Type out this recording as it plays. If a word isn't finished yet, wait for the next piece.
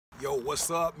Yo,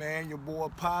 what's up, man? Your boy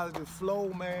Positive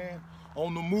Flow, man.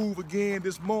 On the move again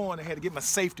this morning. Had to get my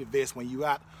safety vest when you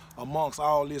out amongst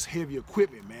all this heavy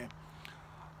equipment, man.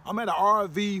 I'm at an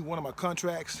RV, one of my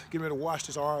contracts, getting ready to wash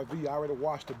this RV. I already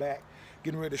washed the back.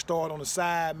 Getting ready to start on the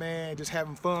side, man. Just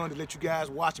having fun to let you guys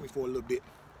watch me for a little bit.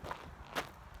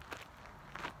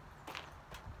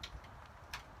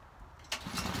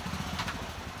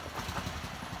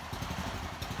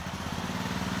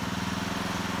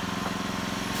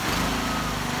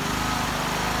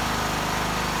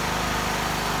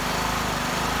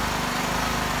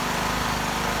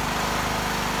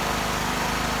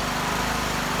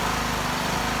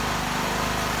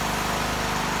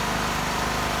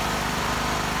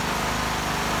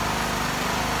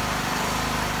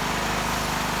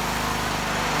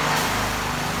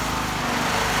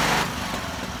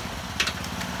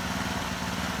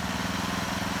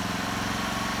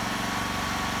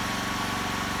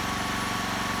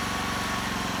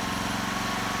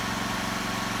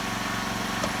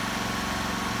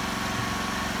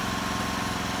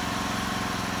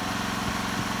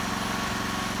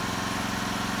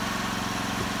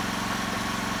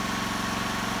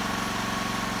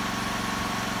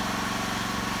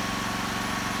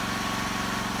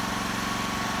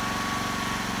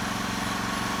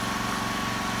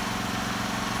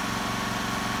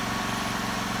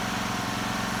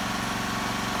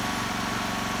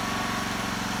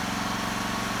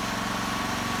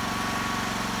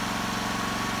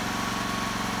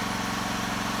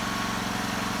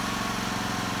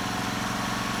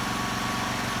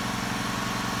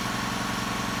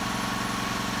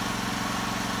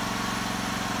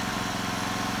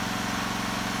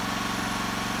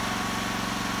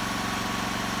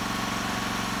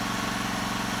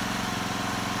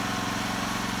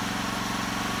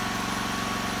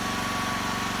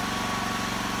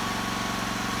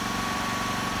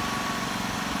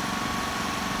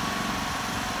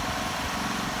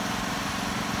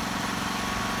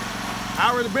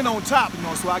 I already been on top, you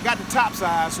know, so I got the top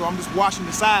side, so I'm just washing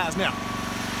the sides now.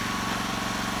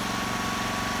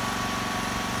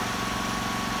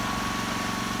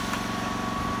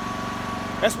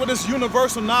 That's where this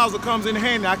universal nozzle comes in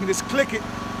handy. I can just click it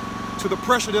to the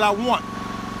pressure that I want.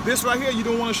 This right here, you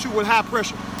don't want to shoot with high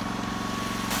pressure.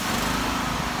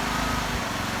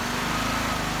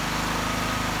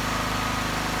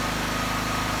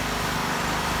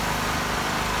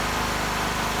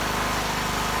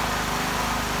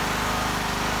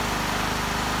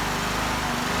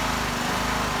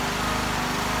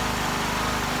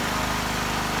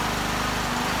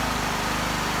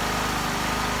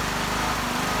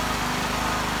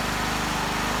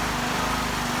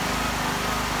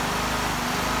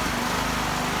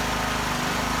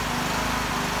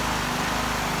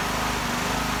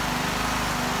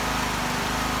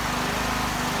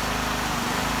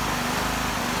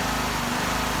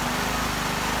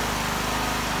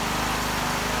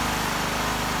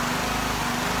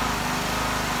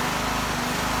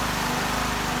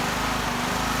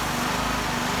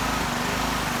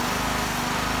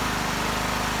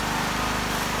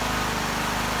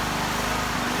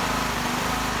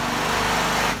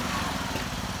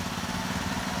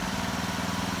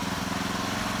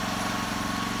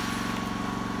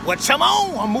 Well, come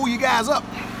on, I'll move you guys up.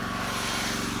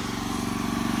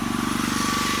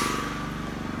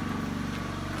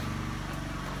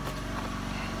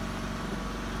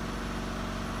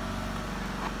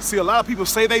 See, a lot of people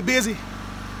say they busy.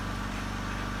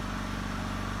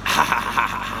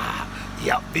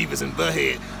 Yup, Beavis and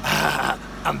Butthead.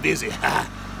 I'm busy.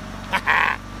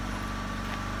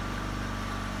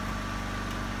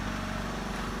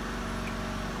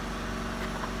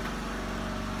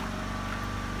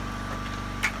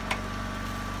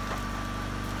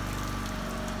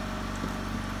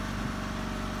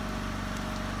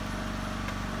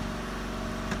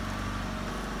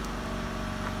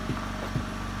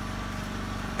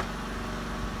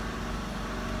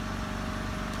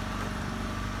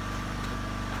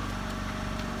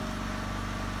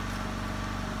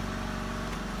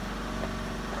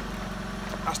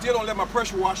 I still don't let my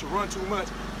pressure washer run too much.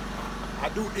 I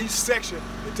do each section.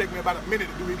 It takes me about a minute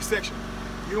to do each section.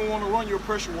 You don't want to run your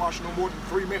pressure washer no more than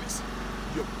 3 minutes.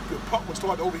 Your pump will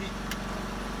start to overheat.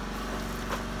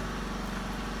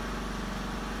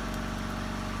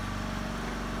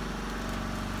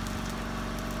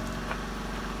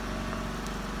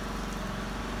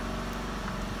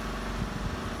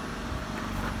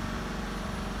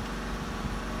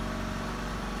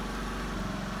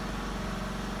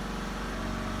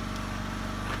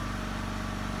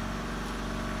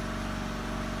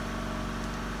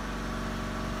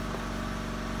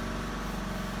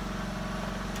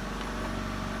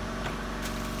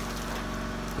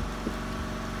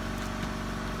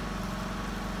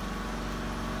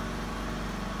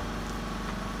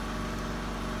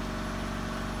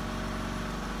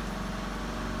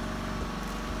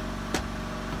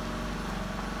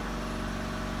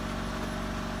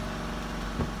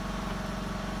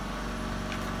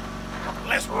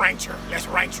 Let's ranch her. Let's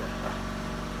ranch her.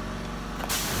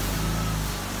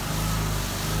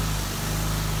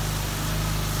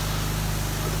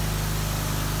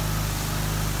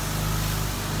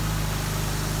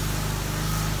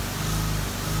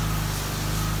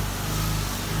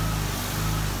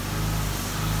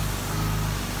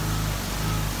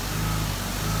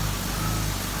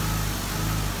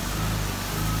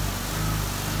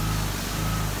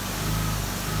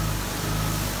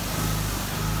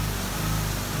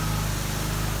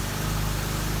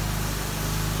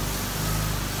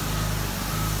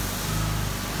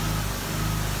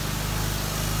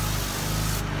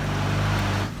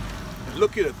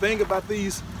 Look at the thing about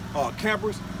these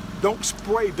campers, don't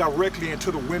spray directly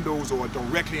into the windows or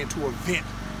directly into a vent.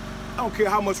 I don't care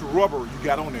how much rubber you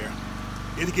got on there,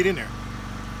 it'll get in there.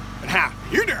 And how?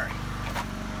 You're dirty.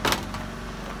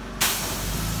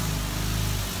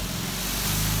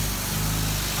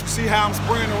 See how I'm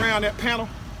spraying around that panel?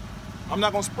 I'm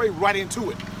not gonna spray right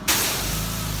into it.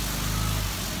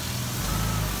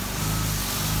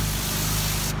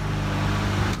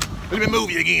 Let me move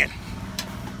you again.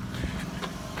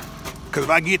 Cause if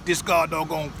I get this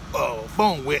doggone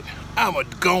phone wet, I'm a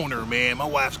goner, man. My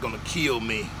wife's gonna kill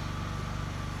me.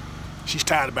 She's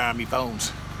tired of buying me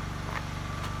phones.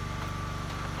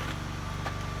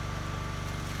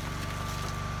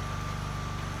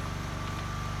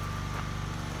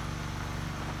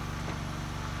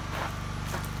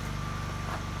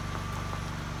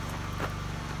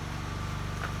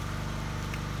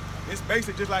 It's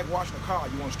basically just like washing a car.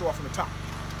 You want to start from the top.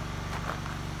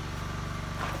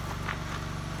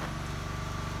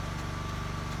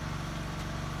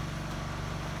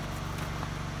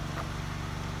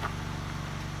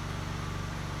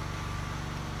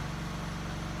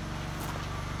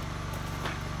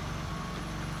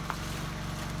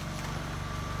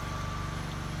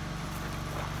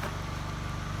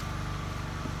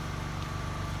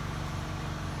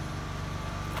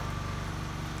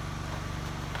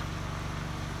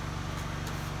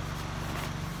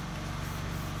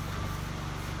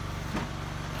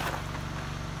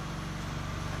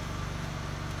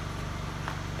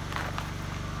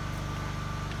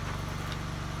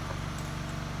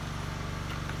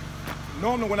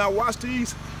 Normally when I wash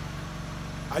these,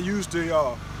 I use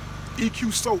the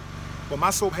EQ soap, but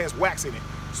my soap has wax in it.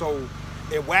 So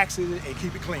it waxes it and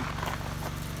keep it clean.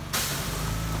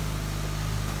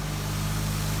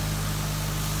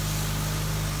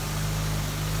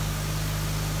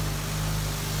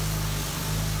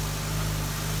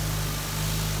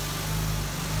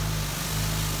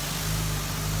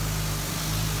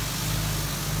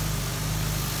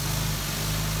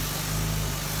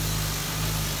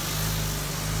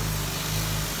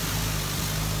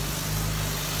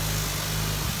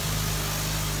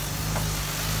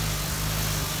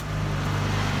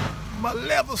 My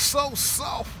leather's so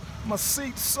soft, my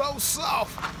seat's so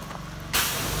soft.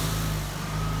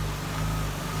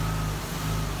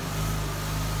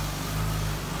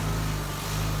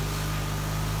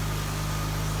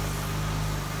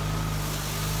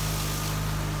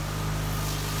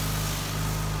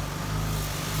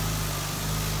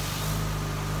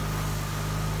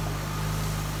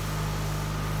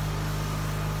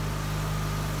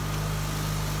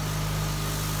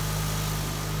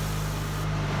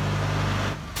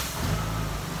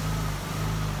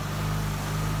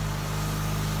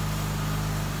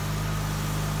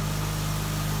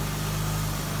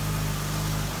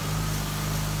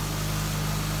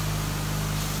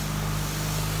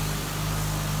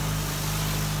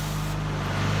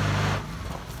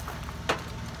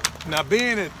 Now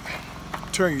being it,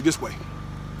 turn you this way.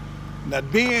 Now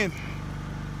being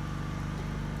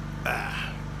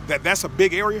that's a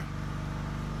big area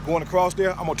going across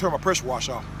there, I'm gonna turn my pressure wash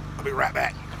off. I'll be right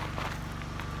back.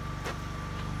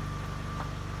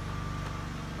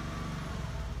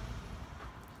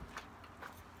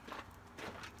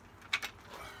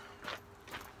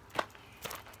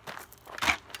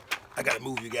 I gotta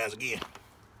move you guys again.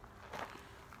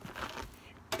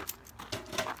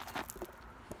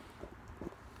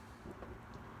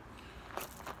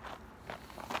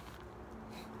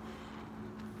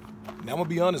 Now I'm gonna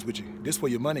be honest with you. This is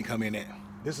where your money come in at.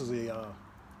 This is a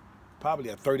probably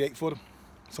a 38 footer,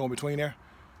 somewhere between there.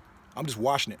 I'm just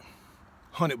washing it.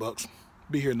 $100.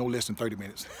 Be here no less than 30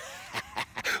 minutes.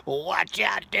 Watch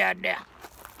out down there.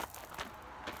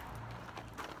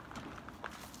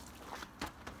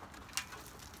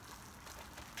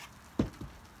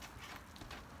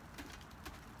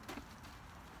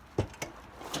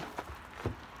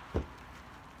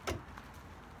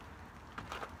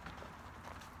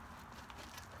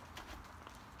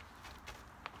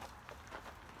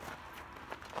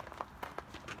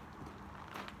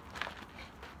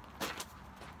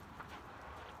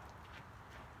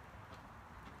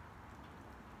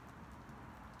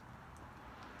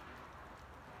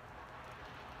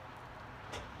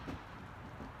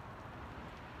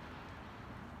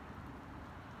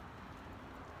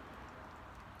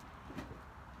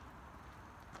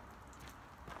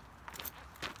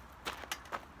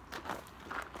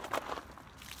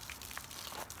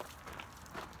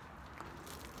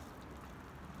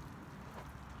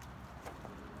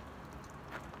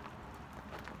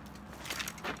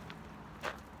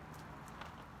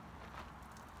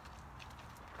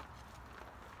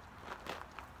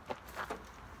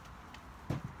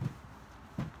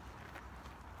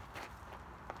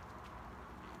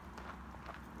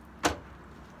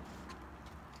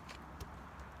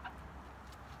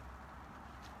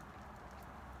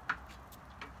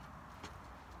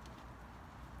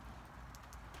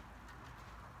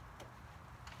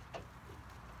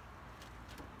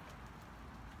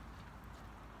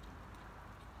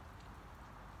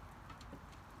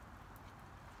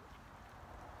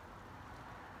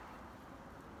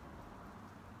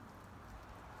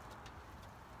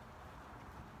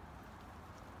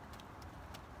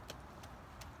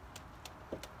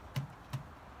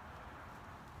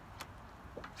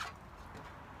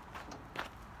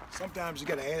 Sometimes you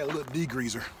gotta add a little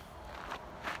degreaser.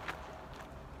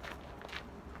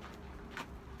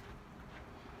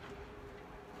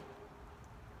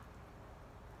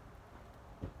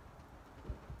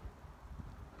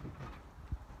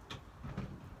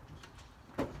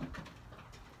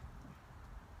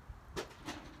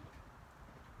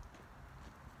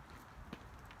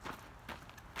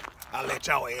 I'll let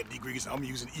y'all add degreaser. I'm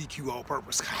using EQ all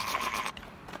purpose.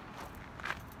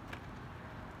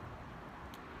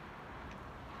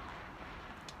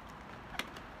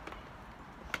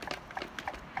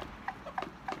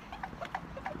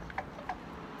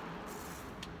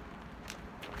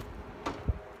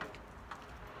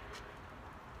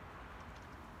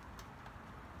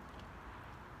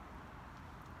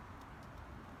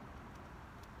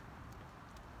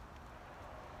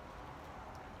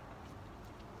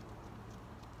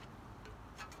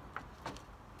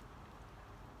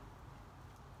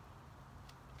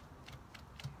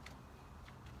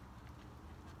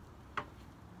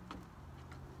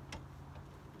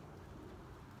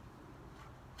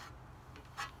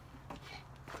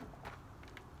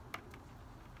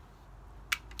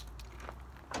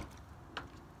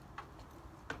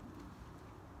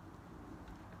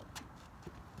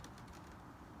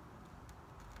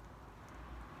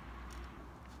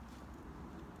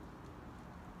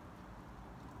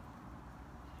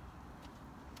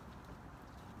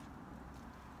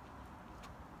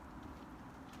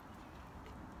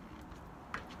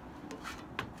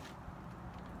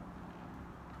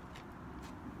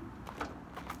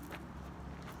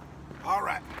 All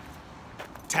right,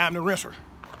 time to rinse her.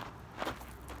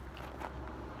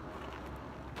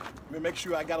 Let me make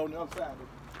sure I got on the other side.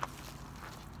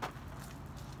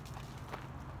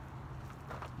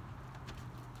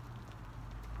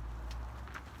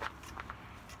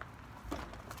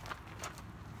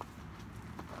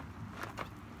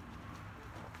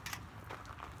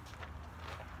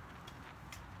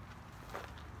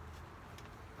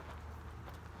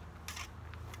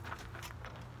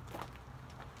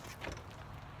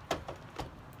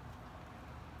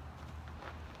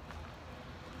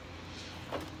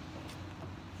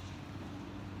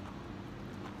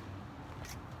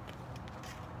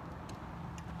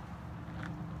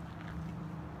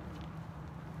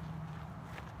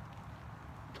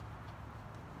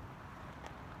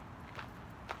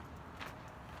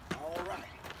 All right,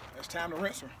 it's time to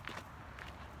rinse her.